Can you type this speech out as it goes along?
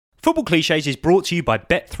Football Clichés is brought to you by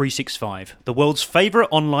Bet365, the world's favourite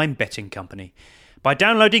online betting company. By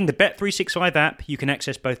downloading the Bet365 app, you can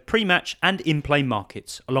access both pre-match and in-play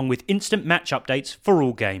markets, along with instant match updates for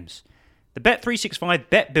all games. The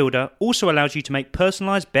Bet365 Bet Builder also allows you to make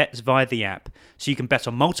personalised bets via the app, so you can bet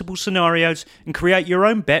on multiple scenarios and create your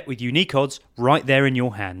own bet with unique odds right there in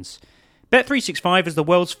your hands. Bet365 is the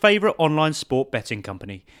world's favourite online sport betting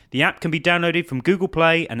company. The app can be downloaded from Google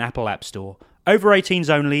Play and Apple App Store. Over 18s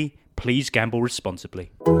only. Please gamble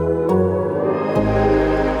responsibly.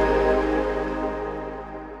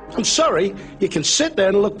 I'm sorry, you can sit there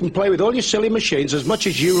and look and play with all your silly machines as much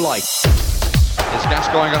as you like. Is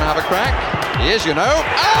Gascoigne going to have a crack? He is, you know.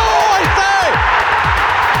 Oh, I say!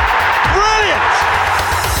 Brilliant!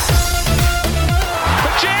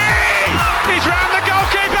 Gee! He's round the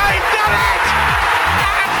goalkeeper, he's done it!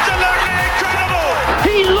 Absolutely incredible!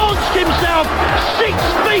 He launched himself 6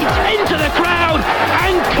 feet into the crowd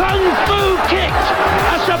and kung fu kicked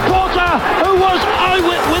a supporter who was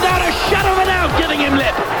without a shadow of a doubt giving him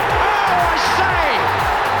lip. Oh, I say!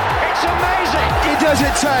 It's amazing! He does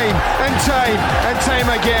it tame and tame and tame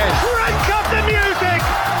again. Crank up the music!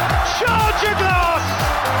 Charge your glass!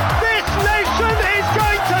 This nation is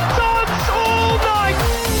going to dance all night!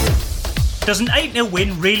 Does an 8-0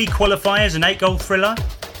 win really qualify as an 8-goal thriller?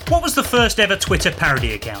 What was the first ever Twitter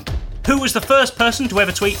parody account? Who was the first person to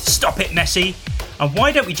ever tweet, "Stop it, Messi"? And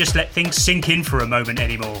why don't we just let things sink in for a moment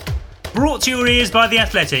anymore? Brought to your ears by The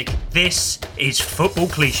Athletic, this is Football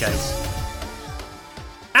Clichés.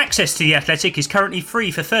 Access to The Athletic is currently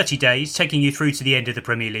free for 30 days, taking you through to the end of the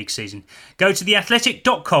Premier League season. Go to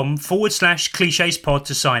theathletic.com/clichespod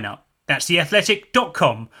to sign up. That's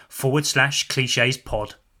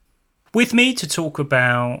theathletic.com/clichespod. With me to talk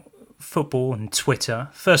about football and Twitter,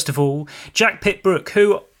 first of all, Jack Pitt-Brooke,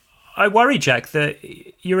 who I worry, Jack, that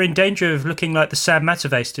you're in danger of looking like the Sam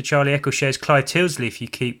Matterface to Charlie Eccleshare's Clyde Tilsley if you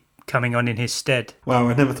keep coming on in his stead. Wow,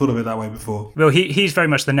 I never thought of it that way before. Well, he's very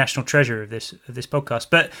much the national treasure of this podcast,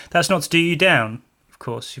 but that's not to do you down, of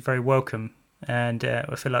course. You're very welcome, and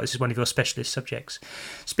I feel like this is one of your specialist subjects.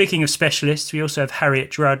 Speaking of specialists, we also have Harriet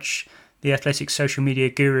Drudge, the Athletic social media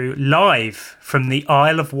guru, live from the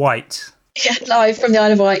Isle of Wight. Yeah, live from the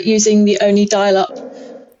Isle of Wight, using the only dial-up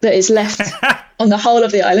that is left on the whole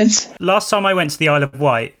of the island. Last time I went to the Isle of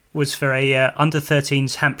Wight was for a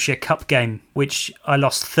under-13s Hampshire Cup game, which I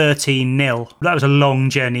lost 13-0. That was a long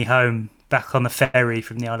journey home, back on the ferry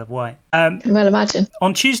from the Isle of Wight. I can well imagine.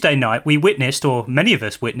 On Tuesday night, we witnessed, or many of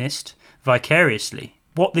us witnessed, vicariously,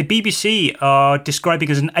 what the BBC are describing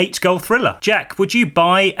as an 8-goal thriller. Jack, would you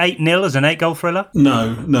buy 8-0 as an 8-goal thriller?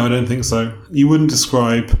 No, I don't think so. You wouldn't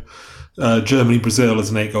describe Germany-Brazil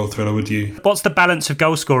as an 8-goal thriller, would you? What's the balance of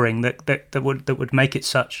goal scoring that would make it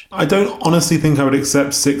such? I don't honestly think I would accept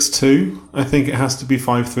 6-2. I think it has to be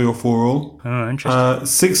 5-3 or 4-all. Oh, interesting.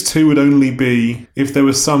 6-2 would only be if there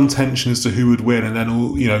was some tension as to who would win, and then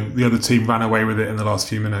the other team ran away with it in the last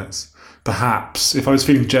few minutes. Perhaps, if I was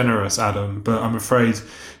feeling generous, Adam, but I'm afraid,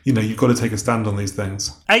 you've got to take a stand on these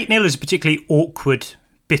things. 8-0 is a particularly awkward,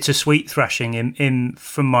 bittersweet thrashing in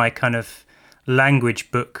from my kind of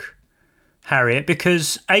language book, Harriet,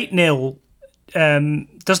 because 8-0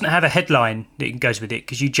 doesn't have a headline that goes with it,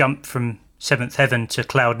 because you jump from seventh heaven to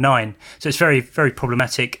cloud 9. So it's very, very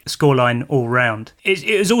problematic scoreline all round.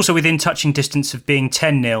 It was also within touching distance of being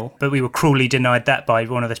 10-0, but we were cruelly denied that by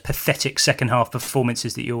one of those pathetic second half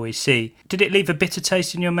performances that you always see. Did it leave a bitter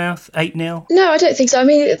taste in your mouth, 8-0? No, I don't think so. I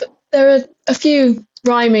mean, there are a few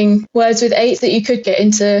rhyming words with 8 that you could get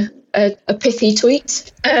into a pithy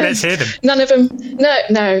tweet. Let's hear them. None of them.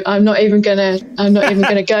 No, I'm not even gonna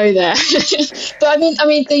go there. But I mean,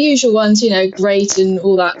 the usual ones, great and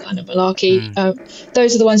all that kind of malarkey.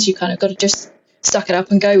 Those are the ones you kind of got to just suck it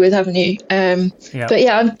up and go with, haven't you? But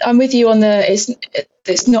yeah, I'm with you on the.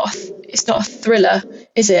 It's not a thriller,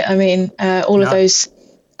 is it? I mean, all of those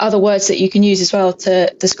other words that you can use as well to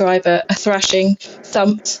describe a thrashing,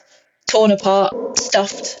 thumped, torn apart,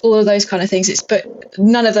 stuffed, all of those kind of things. But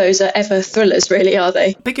none of those are ever thrillers, really, are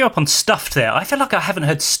they? Pick you up on stuffed there. I feel like I haven't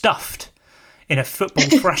heard stuffed in a football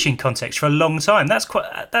thrashing context for a long time. That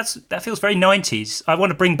feels very 90s. I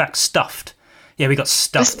want to bring back stuffed. Yeah, we got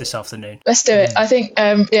stuffed this afternoon. Let's do it. I think,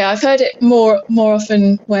 I've heard it more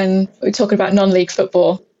often when we're talking about non-league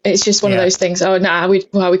football. It's just one of those things. Oh,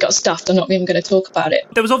 we got stuffed. I'm not even going to talk about it.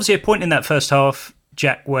 There was obviously a point in that first half,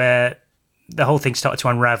 Jack, where the whole thing started to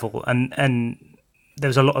unravel, and there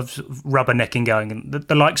was a lot of rubbernecking going. And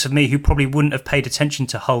the likes of me, who probably wouldn't have paid attention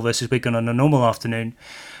to Hull versus Wigan on a normal afternoon,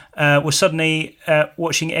 were suddenly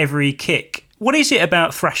watching every kick. What is it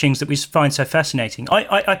about thrashings that we find so fascinating?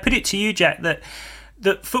 I put it to you, Jack, that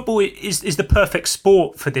that football is the perfect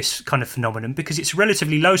sport for this kind of phenomenon because it's a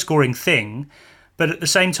relatively low-scoring thing, but at the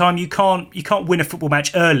same time you can't win a football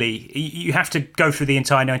match early. You have to go through the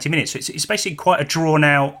entire 90 minutes. So it's basically quite a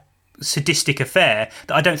drawn-out, sadistic affair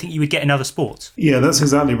that I don't think you would get in other sports. Yeah, that's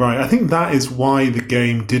exactly right. I think that is why the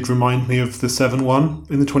game did remind me of the 7-1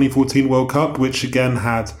 in the 2014 World Cup, which again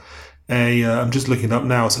had I'm just looking it up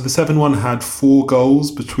now. So the 7-1 had 4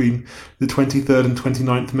 goals between the 23rd and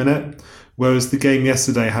 29th minute, whereas the game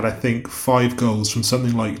yesterday had, I think, 5 goals from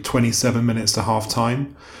something like 27 minutes to half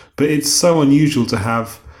time. But it's so unusual to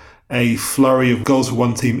have a flurry of goals for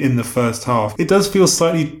one team in the first half. It does feel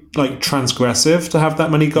slightly like transgressive to have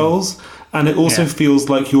that many goals. And it also feels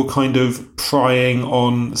like you're kind of prying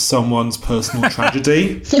on someone's personal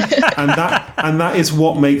tragedy. and that is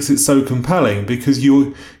what makes it so compelling, because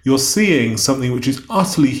you're seeing something which is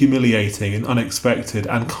utterly humiliating and unexpected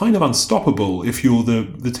and kind of unstoppable if you're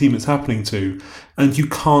the team it's happening to. And you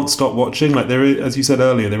can't stop watching. Like, there is, as you said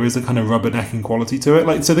earlier, there is a kind of rubbernecking quality to it.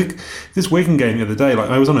 Like, so this Wigan game the other day, like,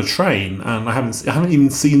 I was on a train and I haven't even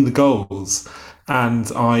seen the goals.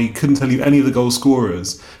 And I couldn't tell you any of the goal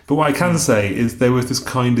scorers. But what I can say is there was this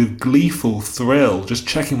kind of gleeful thrill just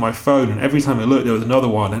checking my phone. And every time I looked, there was another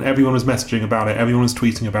one. And everyone was messaging about it. Everyone was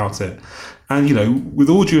tweeting about it. And, you know, with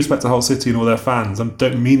all due respect to Hull City and all their fans, I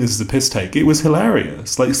don't mean this as a piss take. It was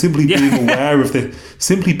hilarious. Like, simply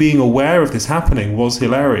being aware of this happening was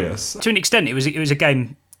hilarious. To an extent, it was a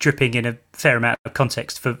game dripping in a fair amount of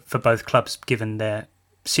context for both clubs, given their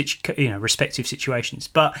respective situations.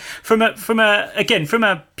 But from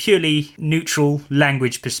a purely neutral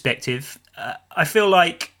language perspective, I feel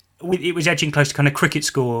like it was edging close to kind of cricket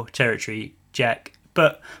score territory, Jack.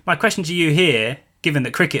 But my question to you here, given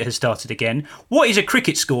that cricket has started again, what is a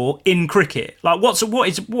cricket score in cricket? Like, what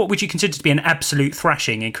would you consider to be an absolute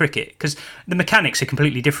thrashing in cricket? Because the mechanics are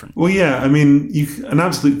completely different. Well, yeah, I mean, an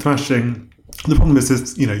absolute thrashing. The problem is,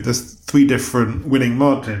 there's 3 different winning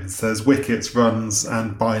margins. There's wickets, runs,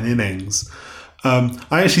 and by an innings. I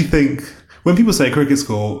actually think when people say cricket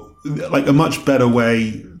score, like, a much better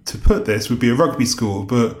way to put this would be a rugby score,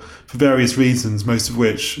 but for various reasons, most of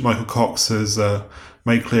which Michael Cox has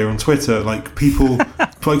made clear on Twitter, like, people,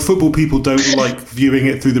 like, football people don't like viewing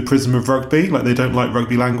it through the prism of rugby. Like, they don't like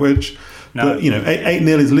rugby language. No. But, 8-0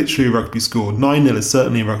 is literally a rugby score. 9-0 is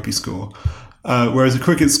certainly a rugby score. Whereas a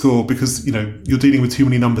cricket score, because you're dealing with too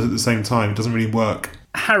many numbers at the same time, it doesn't really work.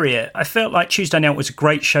 Harriet, I felt like Tuesday night was a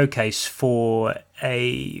great showcase for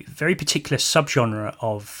a very particular subgenre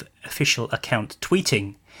of official account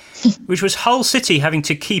tweeting, which was Hull City having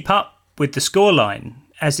to keep up with the scoreline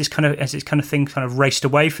as this kind of thing raced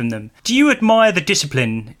away from them. Do you admire the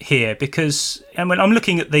discipline here? Because I'm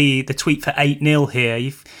looking at the tweet for 8-0 here.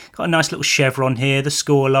 You've got a nice little chevron here, the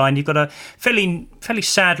scoreline. You've got a fairly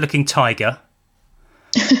sad looking tiger.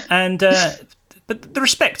 And but the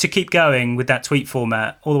respect to keep going with that tweet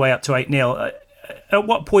format all the way up to 8-0. At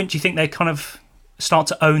what point do you think they kind of start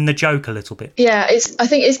to own the joke a little bit? Yeah, I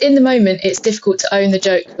think it's in the moment it's difficult to own the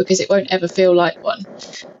joke because it won't ever feel like one.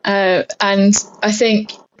 And I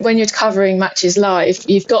think when you're covering matches live,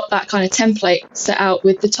 you've got that kind of template set out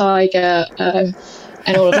with the tiger and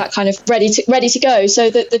all of that kind of ready to go. So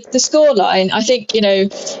the score line, I think,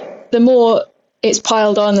 the more it's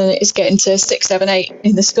piled on and it's getting to 6, 7, 8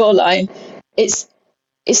 in the score line, it's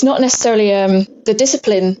not necessarily the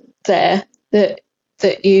discipline there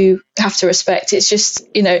that you have to respect. It's just,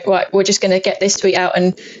 right, we're just going to get this tweet out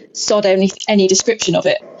and sod any description of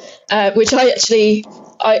it, which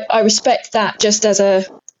I respect that just as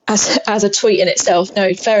a tweet in itself.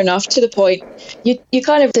 No, fair enough, to the point. You're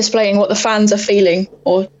kind of displaying what the fans are feeling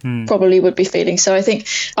or probably would be feeling. So I think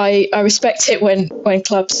I respect it when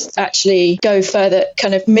clubs actually go further,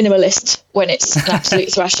 kind of minimalist when it's an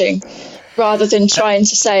absolute thrashing, rather than trying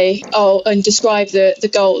to say, and describe the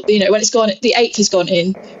goal, when it's gone, the 8th has gone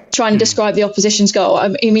in, trying to describe the opposition's goal. I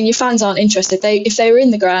mean, your fans aren't interested. If they were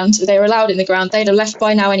in the ground, if they were allowed in the ground, they'd have left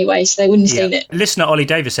by now anyway, so they wouldn't have seen it. Listener Ollie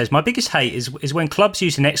Davis says, my biggest hate is when clubs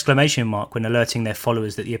use an exclamation mark when alerting their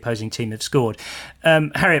followers that the opposing team have scored.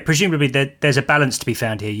 Harriet, presumably there's a balance to be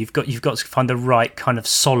found here. You've got to find the right kind of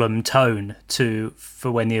solemn tone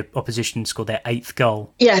for when the opposition scored their 8th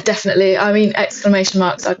goal. Yeah, definitely. I mean, exclamation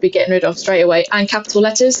marks I'd be getting rid of straight away, and capital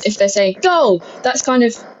letters if they're saying goal. That's kind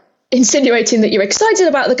of insinuating that you're excited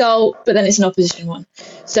about the goal, but then it's an opposition one.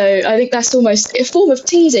 So I think that's almost a form of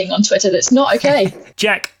teasing on Twitter that's not okay.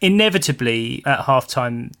 Jack, inevitably at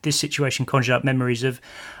halftime, this situation conjured up memories of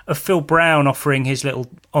Phil Brown offering his little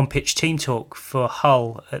on-pitch team talk for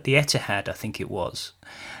Hull at the Etihad, I think it was.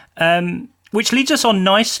 Which leads us on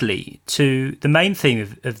nicely to the main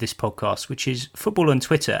theme of this podcast, which is football on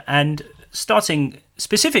Twitter. And starting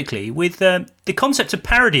specifically with the concept of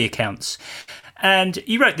parody accounts. And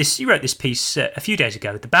you wrote this piece a few days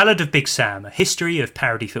ago, The Ballad of Big Sam, a history of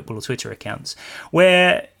parody football Twitter accounts,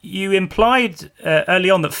 where you implied early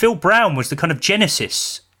on that Phil Brown was the kind of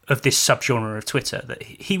genesis of this subgenre of Twitter, that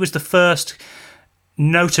he was the first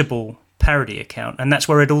notable parody account, and that's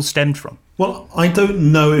where it all stemmed from. Well, I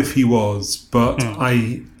don't know if he was, but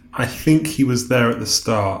I think he was there at the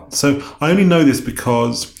start. So I only know this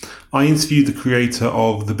because I interviewed the creator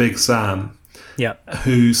of The Big Sam,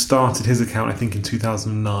 who started his account, I think, in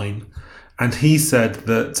 2009. And he said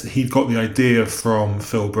that he'd got the idea from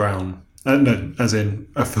Phil Brown. No, as in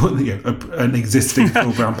an existing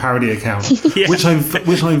Phil Brown parody account, which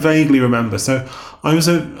I vaguely remember. So I was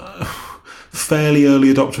a fairly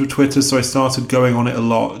early adopter of Twitter, so I started going on it a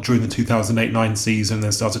lot during the 2008-9 season,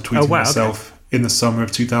 then started tweeting myself in the summer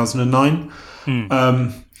of 2009.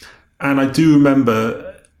 And I do remember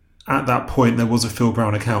at that point there was a Phil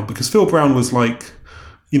Brown account, because Phil Brown was like,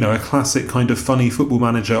 a classic kind of funny football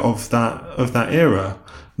manager of that era.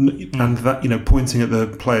 And that, pointing at the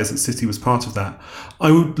players at City was part of that.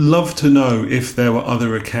 I would love to know if there were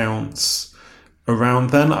other accounts around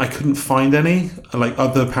then. I couldn't find any, like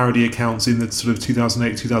other parody accounts in the sort of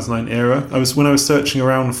 2008, 2009 era. When I was searching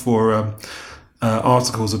around for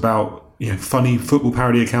articles about funny football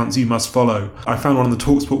parody accounts you must follow, I found one on the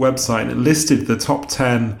TalkSport website, and it listed the top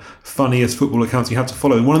 10 funniest football accounts you had to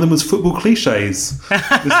follow, and one of them was Football Cliches.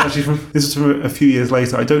 This was from a few years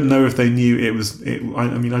later. I don't know if they knew it was. I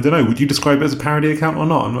don't know. Would you describe it as a parody account or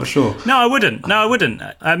not? I'm not sure. No, I wouldn't.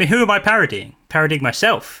 I mean, who am I parodying? Parodying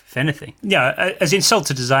myself, if anything. Yeah, as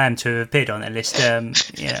insulted as I am to have appeared on that list, I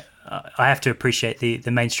have to appreciate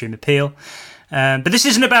the mainstream appeal. But this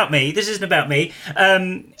isn't about me. There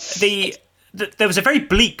was a very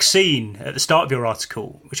bleak scene at the start of your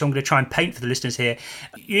article, which I'm going to try and paint for the listeners here.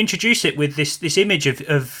 You introduce it with this image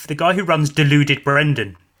of the guy who runs Deluded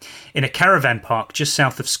Brendan in a caravan park just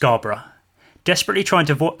south of Scarborough, desperately trying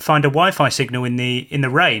to find a Wi-Fi signal in the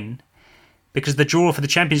rain because the draw for the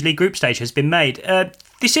Champions League group stage has been made.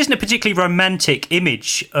 This isn't a particularly romantic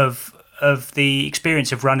image of the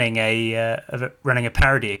experience of running a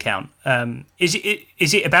parody account. Is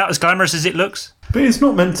it about as glamorous as it looks? But it's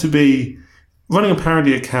not meant to be. Running a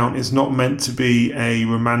parody account is not meant to be a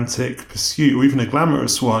romantic pursuit or even a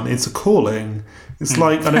glamorous one. It's a calling. It's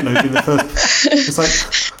like, I don't know, being the first. It's like,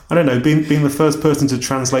 I don't know, being the first person to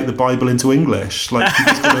translate the Bible into English. Like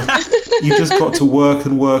you just got to work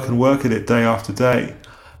and work and work at it day after day,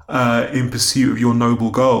 in pursuit of your noble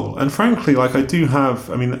goal. And frankly, like I do have.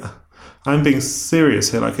 I mean, I'm being serious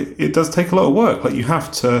here. Like it does take a lot of work. Like you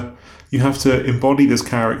have to embody this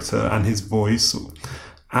character and his voice,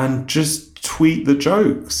 and just tweet the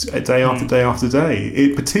jokes day after day after day.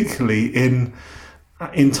 It particularly in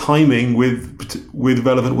timing with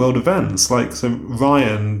relevant world events. Like so,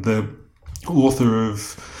 Ryan, the author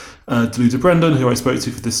of Deluded Brendan, who I spoke to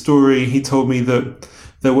for this story, he told me that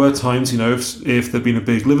there were times, if there'd been a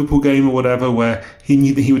big Liverpool game or whatever, where he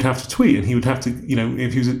knew that he would have to tweet, and he would have to,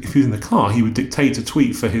 if he was in the car, he would dictate a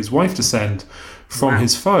tweet for his wife to send from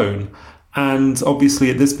his phone. And obviously,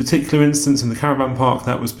 at this particular instance in the caravan park,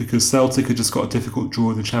 that was because Celtic had just got a difficult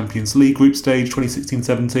draw in the Champions League group stage,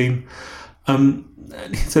 2016-17.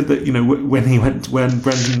 He said that when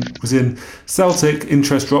Brendan was in Celtic,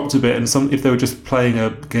 interest dropped a bit, and if they were just playing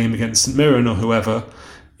a game against St Mirren or whoever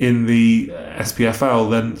in the SPFL,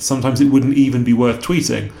 then sometimes it wouldn't even be worth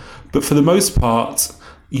tweeting. But for the most part,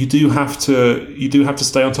 you do have to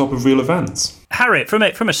stay on top of real events. Harriet,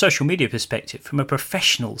 from a social media perspective, from a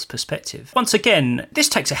professional's perspective, once again, this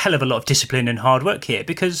takes a hell of a lot of discipline and hard work here,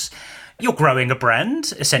 because you're growing a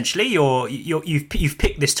brand. Essentially, you've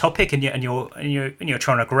picked this topic and you're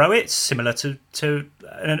trying to grow it, similar to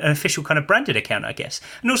an official kind of branded account, I guess.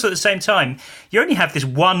 And also at the same time, you only have this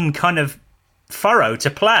one kind of furrow to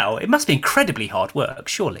plough. It must be incredibly hard work,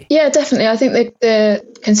 surely. Yeah, definitely. I think the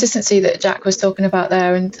consistency that Jack was talking about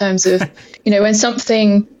there, in terms of when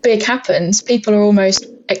something big happens, people are almost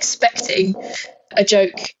expecting a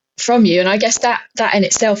joke from you, and I guess that in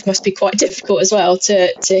itself must be quite difficult as well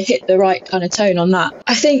to hit the right kind of tone on that.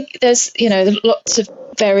 I think there's lots of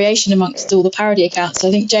variation amongst all the parody accounts.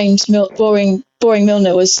 I think James Boring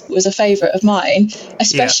Milner was a favourite of mine,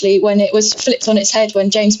 especially when it was flipped on its head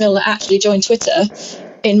when James Milner actually joined Twitter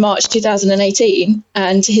in March 2018,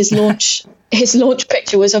 and his launch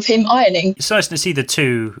picture was of him ironing. It's nice to see the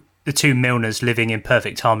two Milners living in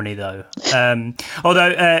perfect harmony, though.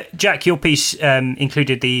 Although, Jack, your piece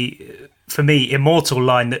included the, for me, immortal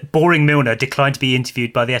line that Boring Milner declined to be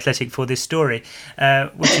interviewed by The Athletic for this story,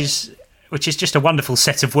 which which is just a wonderful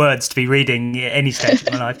set of words to be reading at any stage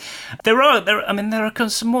of my life. There are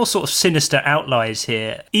some more sort of sinister outliers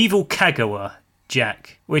here. Evil Kagawa,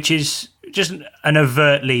 Jack, which is just an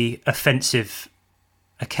overtly offensive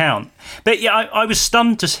account. But yeah, I was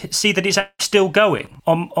stunned to see that it's still going.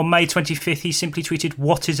 On May 25th, he simply tweeted,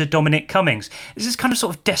 "What is a Dominic Cummings?" This is kind of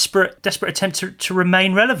sort of desperate attempt to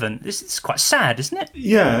remain relevant. This is quite sad, isn't it?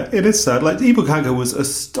 Yeah, it is sad. Like, Evil Kaga was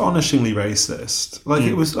astonishingly racist. Like,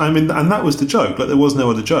 it was, and that was the joke. Like, there was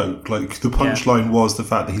no other joke. Like, the punchline was the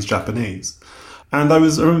fact that he's Japanese. And I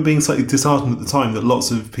remember being slightly disheartened at the time that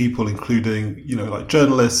lots of people, including, like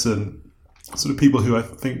journalists and sort of people who I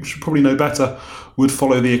think should probably know better, would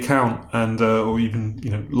follow the account and or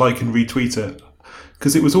even like and retweet it,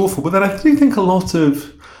 because it was awful. But then I do think a lot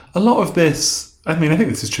of this, I think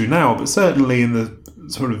this is true now, but certainly in the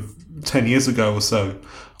sort of 10 years ago or so,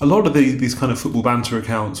 a lot of these kind of football banter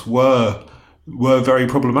accounts were very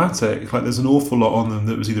problematic. Like, there's an awful lot on them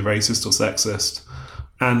that was either racist or sexist.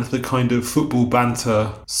 And the kind of football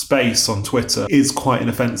banter space on Twitter is quite an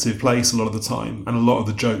offensive place a lot of the time. And a lot of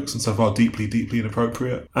the jokes and stuff are deeply, deeply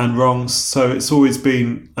inappropriate and wrong. So it's always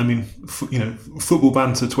been, football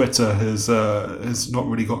banter Twitter has not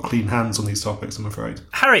really got clean hands on these topics, I'm afraid.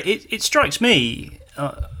 Harry, it strikes me,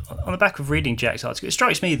 on the back of reading Jack's article, it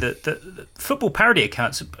strikes me that football parody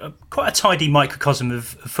accounts are quite a tidy microcosm of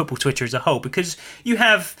football Twitter as a whole, because you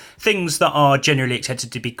have things that are generally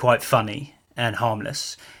accepted to be quite funny and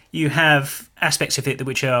harmless. You have aspects of it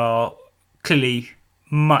which are clearly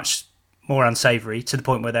much more unsavoury, to the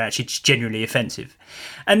point where they're actually genuinely offensive.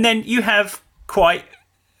 And then you have quite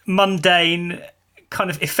mundane, kind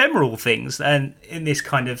of ephemeral things, and in this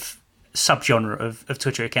kind of subgenre of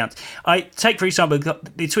Twitter accounts. I take, for example,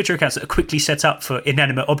 the Twitter accounts that are quickly set up for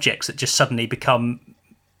inanimate objects that just suddenly become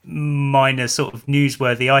minor sort of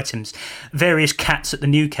newsworthy items. Various cats at the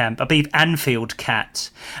new camp, I believe Anfield Cat,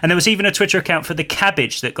 and there was even a Twitter account for the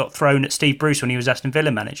cabbage that got thrown at Steve Bruce when he was Aston Villa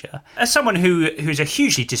manager. As someone who's a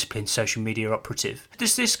hugely disciplined social media operative,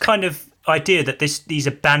 there's this kind of idea that these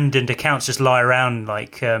abandoned accounts just lie around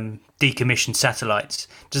like decommissioned satellites.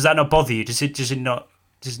 Does that not bother you? Does it not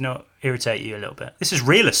irritate you a little bit? This is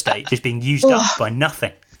real estate just being used up by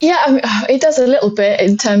nothing. Yeah, it does a little bit,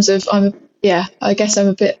 in terms of I guess I'm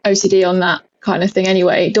a bit OCD on that kind of thing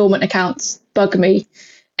anyway. Dormant accounts bug me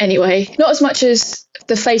anyway. Not as much as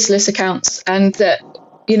the faceless accounts, and that,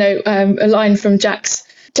 a line from Jack's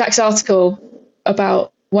article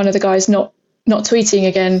about one of the guys not tweeting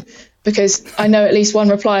again, because I know at least one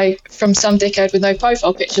reply from some dickhead with no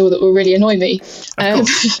profile picture that will really annoy me,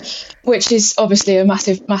 which is obviously a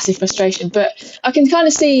massive, massive frustration. But I can kind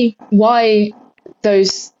of see why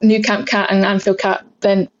those New Camp Cat and Anfield Cat,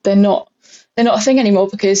 then they're not a thing anymore,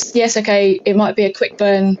 because yes, okay, it might be a quick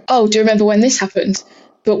burn. Oh, do you remember when this happened?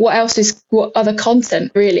 But what other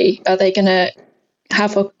content really are they going to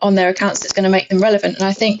have on their accounts that's going to make them relevant? And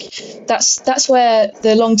I think that's where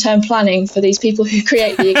the long-term planning for these people who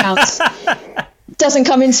create the accounts doesn't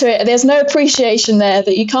come into it. There's no appreciation there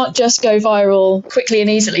that you can't just go viral quickly and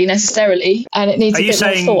easily necessarily, and it needs a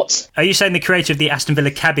bit more thought. Are you saying the creator of the Aston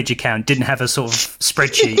Villa cabbage account didn't have a sort of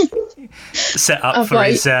spreadsheet set up for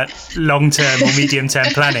his long-term or medium-term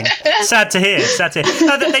planning? Sad to hear.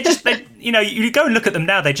 No, you go and look at them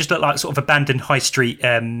now, they just look like sort of abandoned high street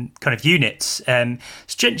kind of units.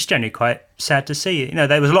 It's generally quite sad to see.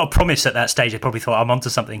 There was a lot of promise at that stage. I probably thought, I'm onto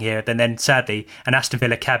something here. But then sadly, an Aston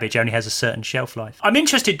Villa cabbage only has a certain shelf life. I'm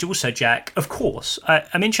interested also, Jack, of course,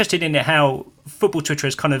 I'm interested in how football Twitter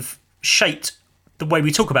has kind of shaped the way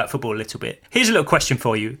we talk about football a little bit. Here's a little question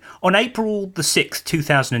for you. On April the 6th,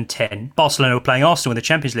 2010, Barcelona were playing Arsenal in the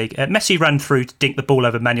Champions League. Messi ran through to dink the ball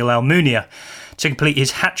over Manuel Almunia to complete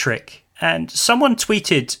his hat-trick. And someone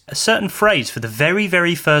tweeted a certain phrase for the very,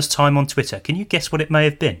 very first time on Twitter. Can you guess what it may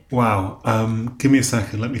have been? Wow. Give me a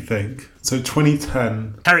second. Let me think. So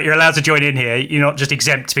 2010. Harry, you're allowed to join in here. You're not just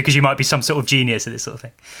exempt because you might be some sort of genius at this sort of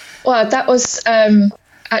thing. Well, that was...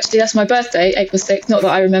 Actually, that's my birthday, April 6th. Not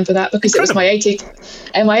that I remember that, because it was my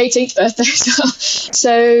 18th birthday.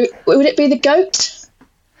 So would it be the GOAT?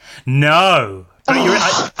 No. But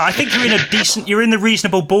I think you're in the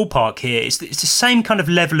reasonable ballpark here. It's the same kind of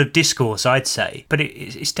level of discourse, I'd say, but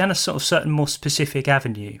it's down a sort of certain more specific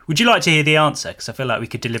avenue. Would you like to hear the answer? Because I feel like we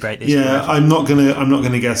could deliberate this. Yeah, I'm not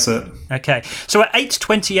gonna guess it. Okay, so at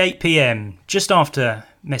 8:28 p.m, just after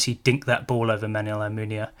Messi dinked that ball over Manuel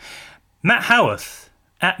Almunia, Matt Howarth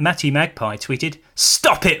at Matty Magpie tweeted,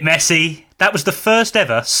 "Stop it, Messi." That was the first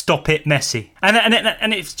ever "Stop it, Messi."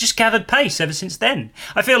 And it's just gathered pace ever since then.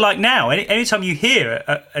 I feel like now, anytime you hear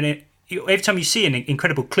an every time you see an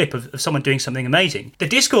incredible clip of someone doing something amazing, the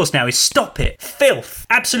discourse now is stop it, filth,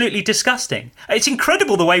 absolutely disgusting. It's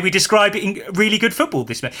incredible the way we describe really good football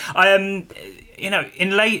this way.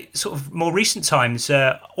 In late, sort of more recent times,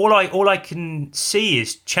 all I can see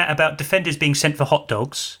is chat about defenders being sent for hot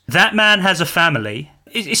dogs. That man has a family.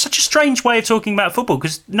 It's such a strange way of talking about football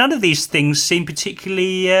because none of these things seem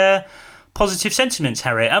particularly positive sentiments,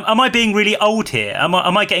 Harry. Am I being really old here? Am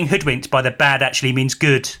I getting hoodwinked by the bad actually means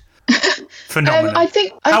good phenomenon?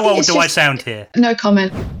 How old do I sound here? No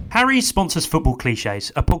comment. Harry's sponsors Football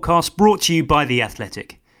Clichés, a podcast brought to you by The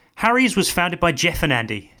Athletic. Harry's was founded by Jeff and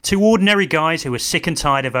Andy, two ordinary guys who were sick and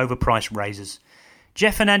tired of overpriced razors.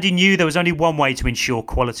 Jeff and Andy knew there was only one way to ensure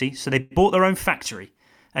quality, so they bought their own factory.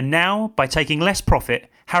 And now, by taking less profit,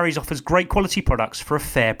 Harry's offers great quality products for a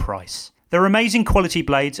fair price. Their amazing quality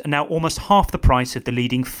blades are now almost half the price of the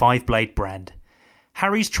leading 5-blade brand.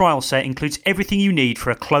 Harry's trial set includes everything you need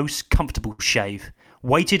for a close, comfortable shave.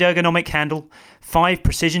 Weighted ergonomic handle, 5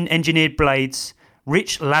 precision-engineered blades,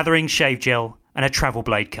 rich lathering shave gel, and a travel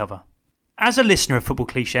blade cover. As a listener of Football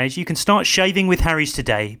Clichés, you can start shaving with Harry's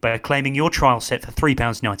today by claiming your trial set for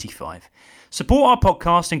 £3.95. Support our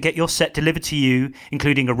podcast and get your set delivered to you,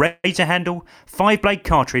 including a razor handle, 5-blade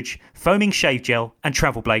cartridge, foaming shave gel, and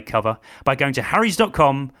travel blade cover by going to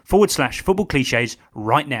harrys.com/football clichés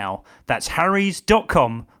right now. That's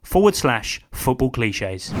harrys.com/football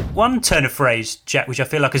clichés. One turn of phrase, Jack, which I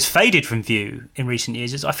feel like has faded from view in recent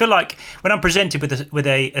years is I feel like when I'm presented with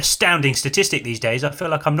a astounding statistic these days, I feel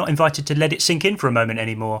like I'm not invited to let it sink in for a moment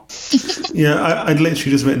anymore. Yeah, I'd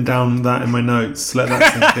literally just written down that in my notes. Let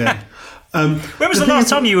that sink in. When was the last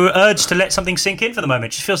time you were urged to let something sink in for the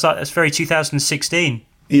moment? It just feels like that's very 2016.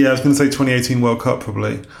 Yeah, I was going to say 2018 World Cup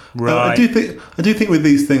probably. Right. I do think with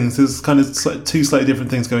these things there's kind of two slightly different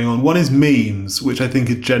things going on. One is memes, which I think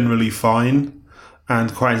are generally fine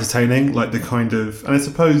and quite entertaining, like the kind of, and I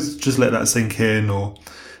suppose just let that sink in, or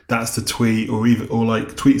that's the tweet, or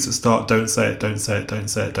like tweets that start don't say it, don't say it, don't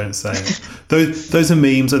say it, don't say it. Those are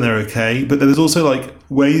memes and they're okay. But there's also like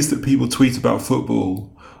ways that people tweet about football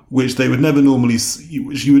which you would never normally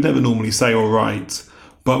say or write,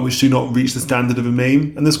 but which do not reach the standard of a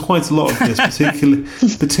meme. And there's quite a lot of this,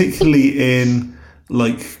 particularly in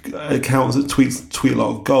like accounts that tweet a lot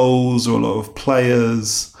of goals or a lot of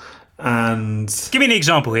players. And give me an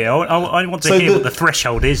example here. I want to hear what the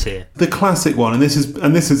threshold is here. The classic one, and this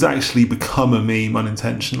has actually become a meme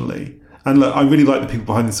unintentionally. And look, I really like the people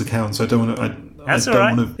behind this account, so I don't want to. That's all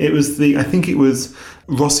right. It was I think it was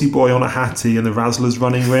Rossi Boy on a Hattie and the Razzlers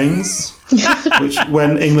running rings, which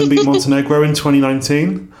when England beat Montenegro in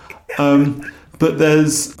 2019. But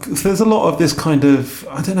there's a lot of this kind of,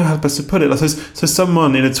 I don't know how best to put it. So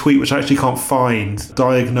someone in a tweet, which I actually can't find,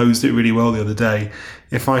 diagnosed it really well the other day.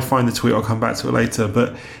 If I find the tweet, I'll come back to it later.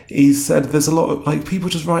 But he said there's a lot of, like, people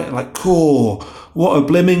just write, like, cool, what a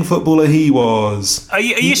blimming footballer he was. Are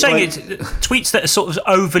you saying it's tweets that are sort of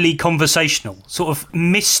overly conversational, sort of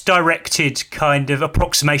misdirected kind of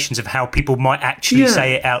approximations of how people might actually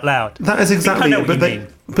say it out loud? That is exactly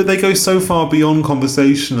it. But they go so far beyond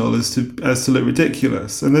conversational as to look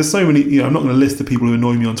ridiculous. And there's so many, I'm not going to list the people who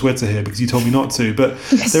annoy me on Twitter here because you told me not to, but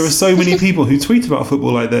there are so many people who tweet about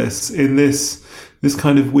football like this in this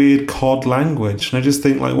kind of weird cod language. And I just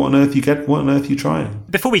think, like, what on earth are you trying?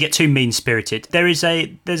 Before we get too mean-spirited, there's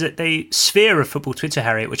a sphere of football Twitter,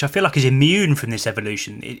 Harriet, which I feel like is immune from this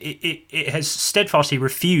evolution. It has steadfastly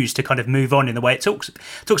refused to kind of move on in the way it talks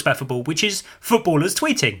about football, which is footballers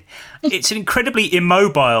tweeting. It's incredibly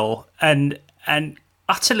immobile and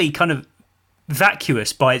utterly kind of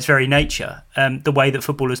vacuous by its very nature, the way that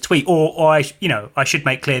footballers tweet, or I should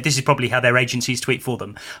make clear, this is probably how their agencies tweet for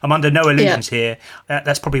them. I'm under no illusions here.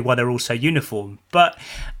 That's probably why they're all so uniform. But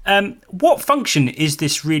what function is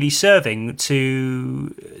this really serving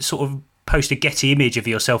to sort of post a Getty image of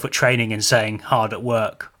yourself at training and saying hard at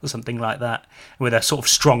work or something like that with a sort of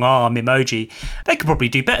strong arm emoji? They could probably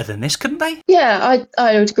do better than this, couldn't they? Yeah,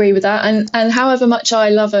 I would agree with that. And however much I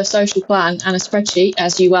love a social plan and a spreadsheet,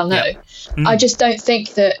 as you well know, I just don't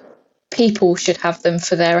think that people should have them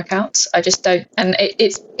for their accounts. I just don't. And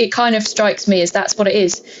it kind of strikes me as that's what it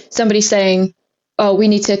is. Somebody saying, oh, we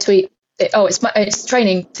need to tweet, oh, it's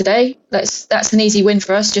training today. That's an easy win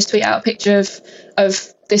for us. Just tweet out a picture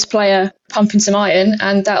of this player pumping some iron,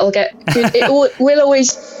 and that'll get good. It will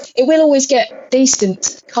always get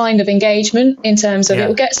decent kind of engagement in terms of it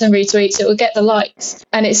will get some retweets, it will get the likes,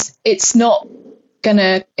 and it's not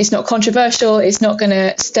controversial, it's not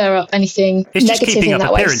gonna stir up anything negative in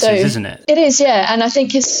that way. So isn't it? It is, yeah. And I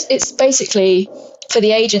think it's basically for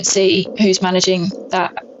the agency who's managing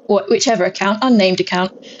that whichever account, unnamed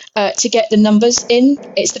account, to get the numbers in.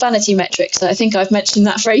 It's the vanity metrics. I think I've mentioned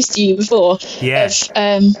that phrase to you before. Yes.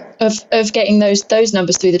 Of getting those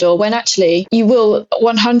numbers through the door, when actually you will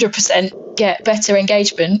 100% get better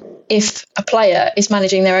engagement if a player is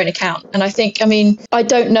managing their own account. And I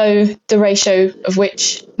don't know the ratio of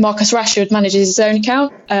which Marcus Rashford manages his own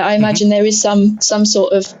account. I imagine there is some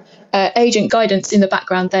sort of agent guidance in the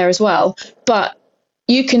background there as well. But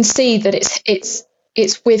you can see that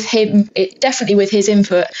it's with him, definitely with his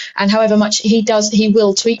input, and however much he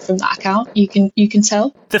will tweet from that account. You can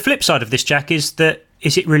tell. The flip side of this, Jack, is that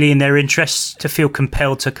is it really in their interests to feel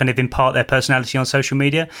compelled to kind of impart their personality on social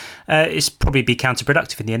media? It's probably be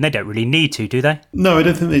counterproductive in the end. They don't really need to, do they? No, I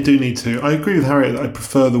don't think they do need to. I agree with Harriet. I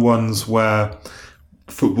prefer the ones where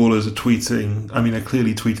footballers are tweeting. I mean, they're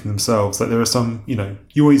clearly tweeting themselves. Like there are some, you can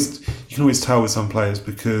always tell with some players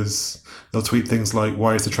because they'll tweet things like,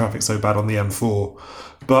 "Why is the traffic so bad on the M4?"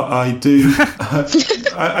 But I do.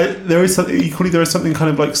 There is something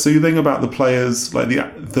kind of like soothing about the players, like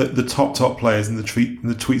the top players in the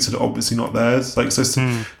tweets that are obviously not theirs. Like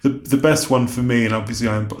the best one for me, and obviously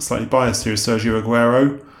I'm slightly biased here, is Sergio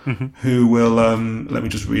Aguero, who will. Let me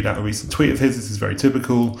just read out a recent tweet of his. This is very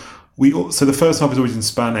typical. So the first half is always in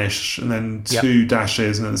Spanish, and then two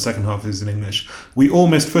dashes, and then the second half is in English. We all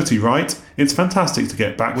missed footy, right? It's fantastic to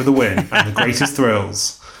get back with a win and the greatest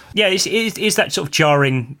thrills. Yeah, it's that sort of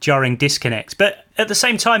jarring disconnect. But at the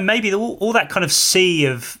same time, maybe all that kind of sea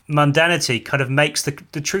of mundanity kind of makes the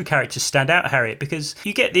true characters stand out, Harriet, because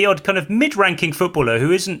you get the odd kind of mid-ranking footballer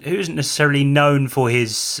who isn't necessarily known for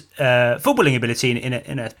his footballing ability.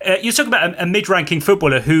 You're talking about a mid-ranking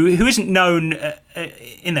footballer who isn't known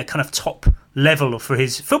in a kind of top level for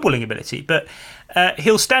his footballing ability, but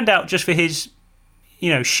he'll stand out just for his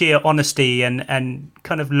sheer honesty and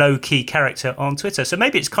kind of low-key character on Twitter. So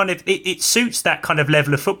maybe it's kind of it suits that kind of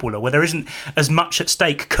level of footballer where there isn't as much at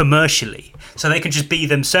stake commercially, so they can just be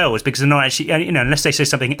themselves because they're not actually, unless they say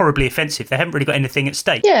something horribly offensive, they haven't really got anything at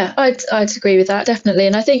stake. Yeah, I'd agree with that, definitely.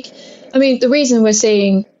 And the reason we're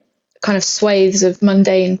seeing kind of swathes of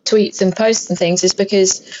mundane tweets and posts and things is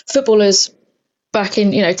because footballers back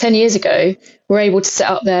in 10 years ago were able to set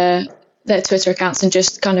up their Twitter accounts and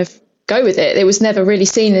just kind of go with it. It was never really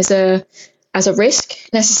seen as a risk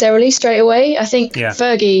necessarily straight away. I think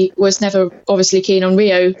Fergie was never obviously keen on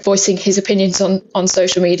Rio voicing his opinions on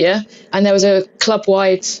social media, and there was a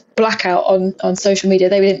club-wide blackout on social media.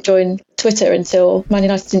 They didn't join Twitter until Man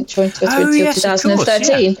United didn't join Twitter until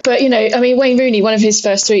 2013. But Wayne Rooney, one of his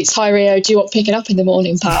first tweets, "Hi Rio, do you want picking up in the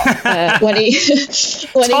morning, pal?" When he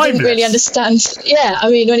didn't really understand. Yeah,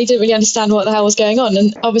 when he didn't really understand what the hell was going on,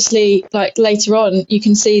 and obviously, like later on, you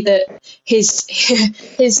can see that his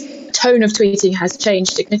tone of tweeting has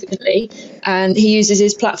changed significantly, and he uses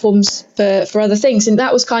his platforms for other things, and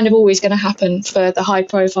that was kind of always going to happen for the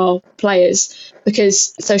high-profile players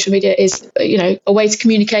because social media is a way to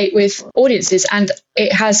communicate with audiences, and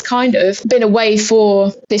it has kind of been a way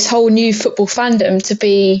for this whole new football fandom to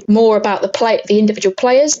be more about the individual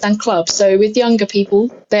players than clubs. So with younger people,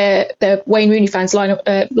 they're Wayne Rooney fans, Lionel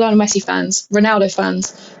Messi fans, Ronaldo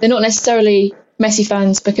fans. They're not necessarily Messi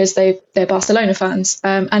fans because they're Barcelona fans,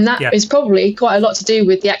 and that is probably quite a lot to do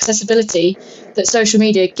with the accessibility that social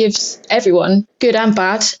media gives everyone, good and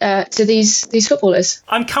bad, to these footballers.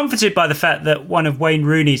 I'm comforted by the fact that one of Wayne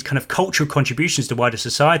Rooney's kind of cultural contributions to wider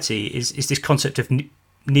society is this concept of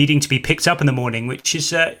needing to be picked up in the morning, which is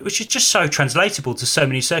just so translatable to so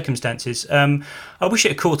many circumstances. I wish it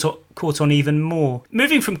had caught on even more.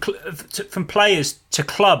 Moving from players to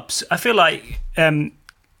clubs, I feel like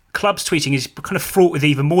clubs tweeting is kind of fraught with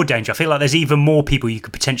even more danger. I feel like there's even more people you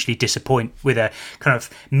could potentially disappoint with a kind of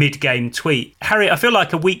mid-game tweet. Harriet, I feel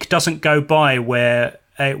like a week doesn't go by where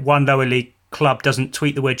one lower league club doesn't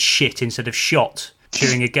tweet the word shit instead of shot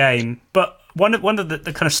during a game. But one of the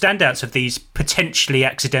kind of standouts of these potentially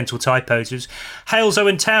accidental typos was Hales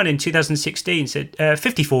Owen Town in 2016 said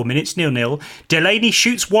 54 minutes 0-0. Delaney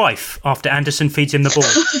shoots wife after Anderson feeds him the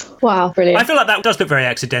ball. Wow, brilliant. I feel like that does look very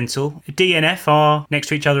accidental. D and F are next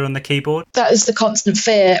to each other on the keyboard. That is the constant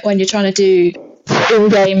fear when you're trying to do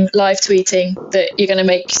in-game live tweeting, that you're going to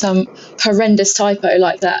make some horrendous typo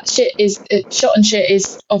like that. Shot and shit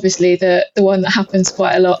is obviously the one that happens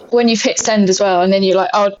quite a lot. When you've hit send as well, and then you're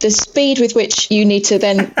like, the speed with which you need to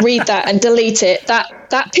then read that and delete it,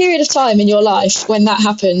 that period of time in your life when that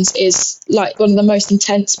happens is like one of the most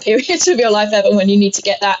intense periods of your life ever, when you need to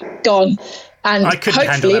get that gone. And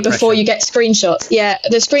hopefully before you get screenshots. Yeah,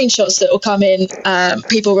 the screenshots that will come in,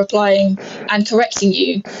 people replying and correcting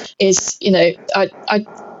you is, I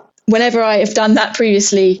whenever I have done that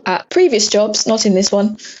previously at previous jobs, not in this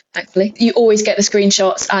one, thankfully. You always get the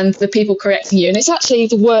screenshots and the people correcting you. And it's actually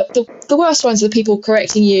the worst ones are the people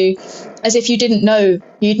correcting you as if you didn't know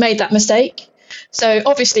you'd made that mistake. So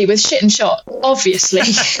obviously with shit and shot, obviously.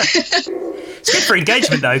 It's good for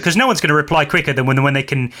engagement, though, because no one's going to reply quicker than when they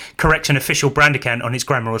can correct an official brand account on its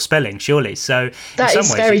grammar or spelling, surely. So that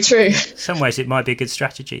is very true. In some ways, it might be a good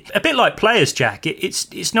strategy. A bit like players, Jack.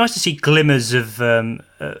 It's nice to see glimmers of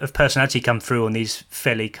personality come through on these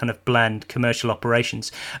fairly kind of bland commercial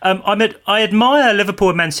operations. I admire Liverpool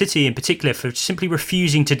and Man City in particular for simply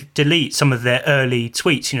refusing to delete some of their early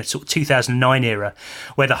tweets, sort of 2009 era,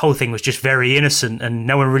 where the whole thing was just very innocent and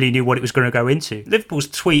no one really knew what it was going to go into. Liverpool's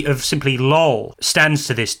tweet of simply lol stands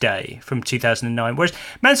to this day from 2009, whereas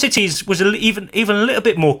Man City's was even a little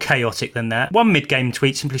bit more chaotic than that. One mid-game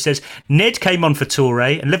tweet simply says, Ned came on for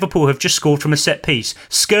Toure and Liverpool have just scored from a set piece.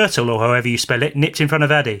 Skirtle, or however you spell it, nipped in front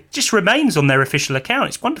of Addy. Just remains on their official account.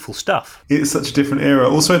 It's wonderful stuff. It's such a different era.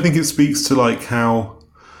 Also, I think it speaks to like how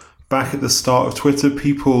back at the start of Twitter,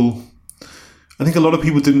 I think a lot of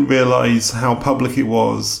people didn't realise how public it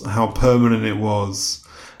was, how permanent it was,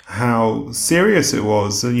 how serious it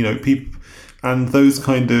was. And, people, and those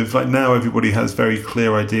kind of, like now everybody has very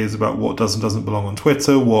clear ideas about what does and doesn't belong on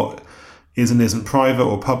Twitter, what is and isn't private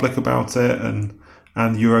or public about it,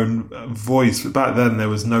 and your own voice. But back then there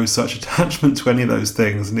was no such attachment to any of those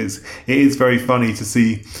things, and it is very funny to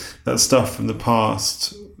see that stuff from the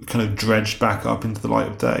past kind of dredged back up into the light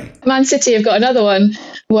of day. Man City have got another one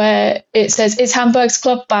where it says, is Hamburg's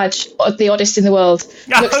club badge the oddest in the world?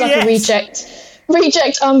 Looks like a reject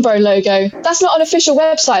Umbro logo. That's not an official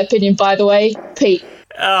website opinion, by the way, Pete.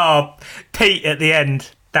 Oh, Pete at the end.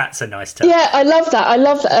 That's a nice touch. Yeah, I love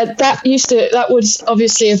that. That would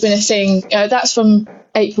obviously have been a thing. That's from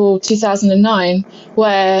April 2009,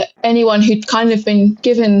 where anyone who'd kind of been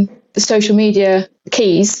given the social media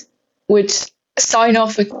keys would sign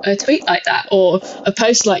off a tweet like that or a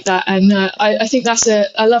post like that. And I think that's a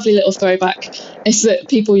lovely little throwback, is that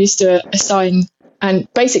people used to assign and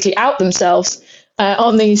basically out themselves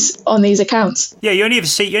on these accounts. Yeah, you only ever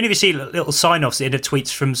see little sign-offs in the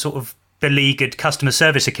tweets from sort of beleaguered customer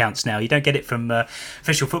service accounts now. You don't get it from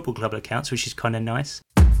official football club accounts, which is kind of nice.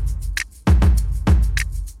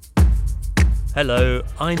 Hello,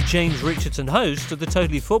 I'm James Richardson, host of the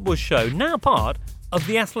Totally Football Show, now part of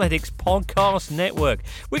the Athletics Podcast Network.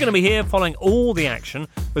 We're going to be here following all the action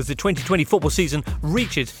as the 2020 football season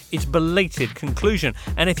reaches its belated conclusion.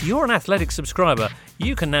 And if you're an Athletics subscriber,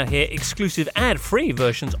 you can now hear exclusive ad-free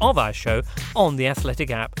versions of our show on the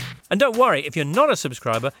Athletic app. And don't worry, if you're not a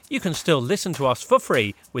subscriber, you can still listen to us for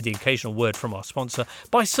free with the occasional word from our sponsor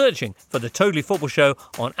by searching for the Totally Football Show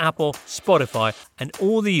on Apple, Spotify, and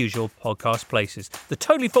all the usual podcast places. The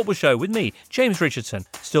Totally Football Show with me, James Richardson,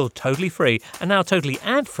 still totally free and now totally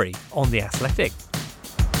ad-free on The Athletic.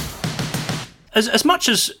 As much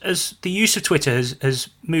as the use of Twitter has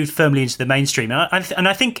moved firmly into the mainstream, and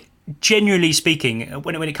I think, genuinely speaking,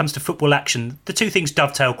 when it comes to football action, the two things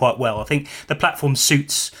dovetail quite well. I think the platform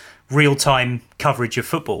suits real-time coverage of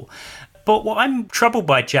football. But what I'm troubled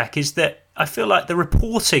by, Jack, is that I feel like the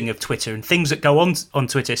reporting of Twitter and things that go on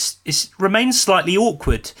Twitter remains slightly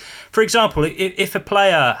awkward. For example, if a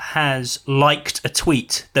player has liked a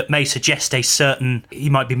tweet that may suggest he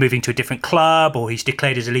might be moving to a different club, or he's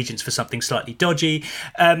declared his allegiance for something slightly dodgy,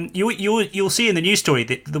 you'll see in the news story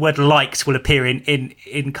that the word liked will appear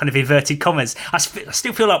in kind of inverted commas. I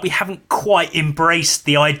still feel like we haven't quite embraced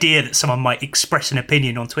the idea that someone might express an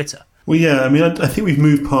opinion on Twitter. Well, yeah, I mean, I think we've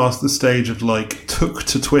moved past the stage of, like, took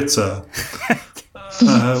to Twitter,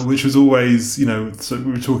 which was always, so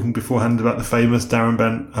we were talking beforehand about the famous Darren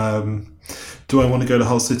Bent, do I want to go to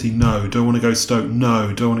Hull City? No. Do I want to go Stoke?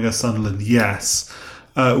 No. Do I want to go Sunderland? Yes.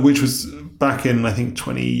 Which was back in, I think,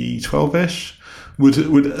 2012-ish,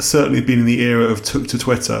 would certainly have been in the era of took to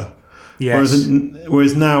Twitter. Yes.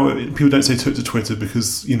 Whereas now, people don't say took to Twitter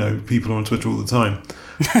because, people are on Twitter all the time.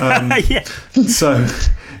 Yeah. So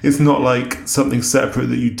it's not like something separate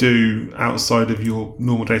that you do outside of your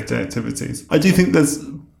normal day-to-day activities. I do think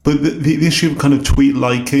but the issue of kind of tweet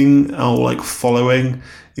liking or like following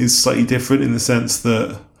is slightly different in the sense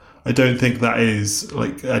that I don't think that is I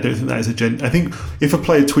think if a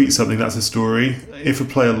player tweets something, that's a story. If a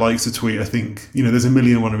player likes a tweet, I think, there's a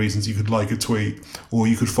million and one reasons you could like a tweet or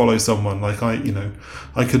you could follow someone. Like I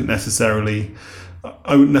wouldn't necessarily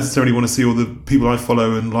want to see all the people I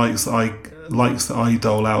follow and likes that I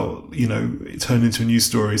dole out, turn into a news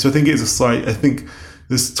story. So I think I think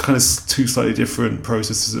there's kind of two slightly different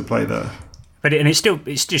processes at play there. But it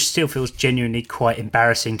just still feels genuinely quite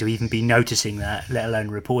embarrassing to even be noticing that, let alone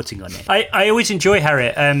reporting on it. I always enjoy,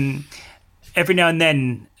 Harriet, every now and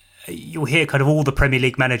then you'll hear kind of all the Premier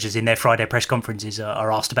League managers in their Friday press conferences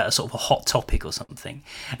are asked about a sort of a hot topic or something,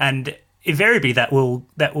 and invariably that will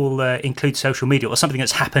include social media or something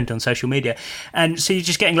that's happened on social media. And so you're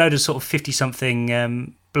just getting loads of sort of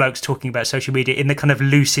 50-something blokes talking about social media in the kind of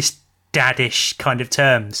loosest, daddish kind of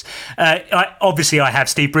terms. I have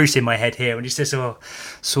Steve Bruce in my head here, and he says, "Oh,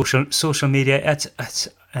 social media."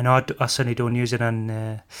 And I certainly don't use it, and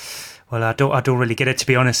I don't really get it, to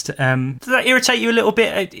be honest. Does that irritate you a little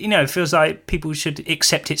bit? It feels like people should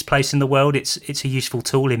accept its place in the world. It's a useful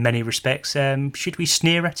tool in many respects. Should we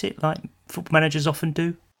sneer at it like football managers often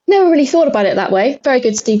do? Never really thought about it that way. Very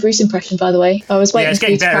good Steve Bruce impression, by the way. I was waiting. It's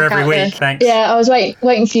getting better every week. Thanks. Yeah, I was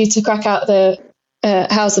waiting for you to crack out the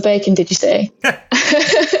how's the bacon, did you say?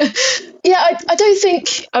 Yeah, I don't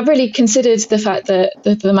think I've really considered the fact that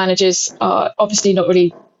the managers are obviously not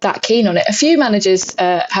really that keen on it. A few managers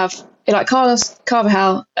have, like Carlos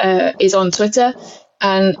Carvajal is on Twitter,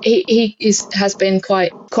 and he has been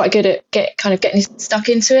quite good at getting stuck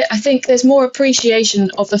into it. I think there's more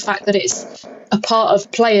appreciation of the fact that it's a part of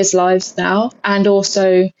players' lives now, and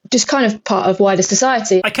also just kind of part of wider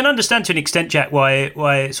society. I can understand to an extent, Jack,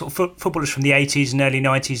 why sort of footballers from the 80s and early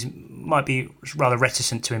 90s might be rather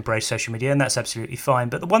reticent to embrace social media, and that's absolutely fine.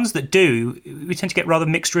 But the ones that do, we tend to get rather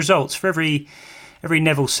mixed results. For every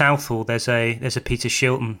Neville Southall, there's a Peter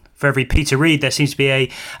Shilton. For every Peter Reid, there seems to be a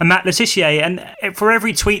Matt Le Tissier. And for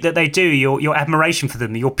every tweet that they do, your admiration for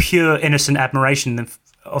them, your pure innocent admiration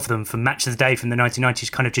of them from Match of the Day from the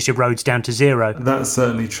 1990s kind of just erodes down to zero. That's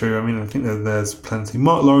certainly true. I mean, I think there's plenty.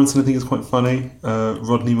 Mark Lawrence, I think, is quite funny.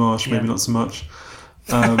 Rodney Marsh, maybe not so much.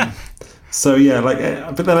 So yeah,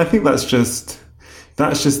 but then I think that's just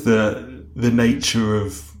the nature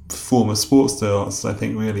of former sports stars. I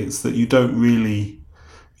think really it's that you don't really,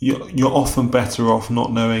 you're often better off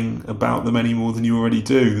not knowing about them any more than you already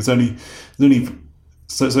do. There's only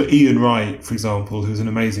so Ian Wright, for example, who's an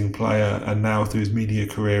amazing player and now through his media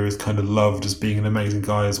career is kind of loved as being an amazing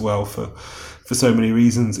guy as well for so many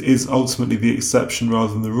reasons, is ultimately the exception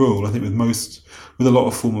rather than the rule. I think with a lot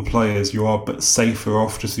of former players, you are safer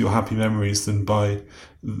off just your happy memories than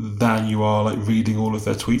you are like reading all of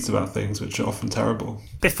their tweets about things, which are often terrible.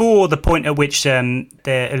 Before the point at which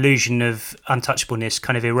their illusion of untouchableness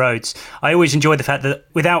kind of erodes, I always enjoy the fact that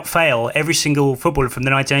without fail, every single footballer from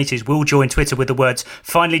the 1980s will join Twitter with the words,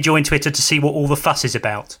 "Finally join Twitter to see what all the fuss is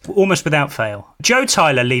about." Almost without fail. Joe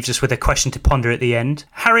Tyler leaves us with a question to ponder at the end.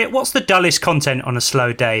 Harriet, what's the dullest content on a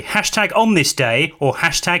slow day? Hashtag on this day or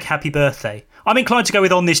hashtag happy birthday? I'm inclined to go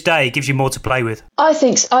with on this day. It gives you more to play with. I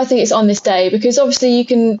think it's on this day, because obviously you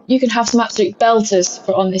can have some absolute belters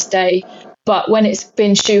for on this day, but when it's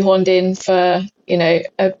been shoehorned in for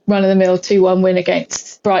a run-of-the-mill 2-1 win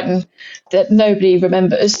against Brighton that nobody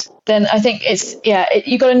remembers, then I think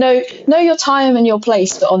you got to know your time and your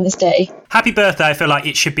place for on this day. Happy birthday, I feel like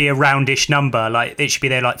it should be a roundish number, like it should be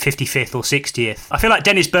there like 55th or 60th. I feel like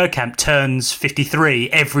Dennis Bergkamp turns 53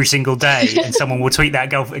 every single day and someone will tweet that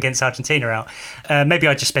goal against Argentina out. Maybe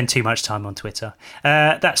I just spend too much time on Twitter.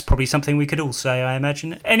 That's probably something we could all say, I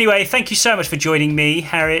imagine. Anyway, thank you so much for joining me,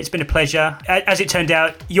 Harriet. It's been a pleasure. As it turned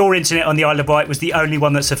out, your internet on the Isle of Wight was the only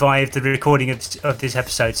one that survived the recording of this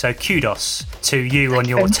episode, so kudos to you on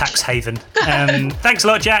your tax haven. Thanks a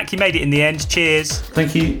lot, Jack. You made it in the end. Cheers.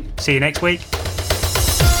 Thank you. See you next week.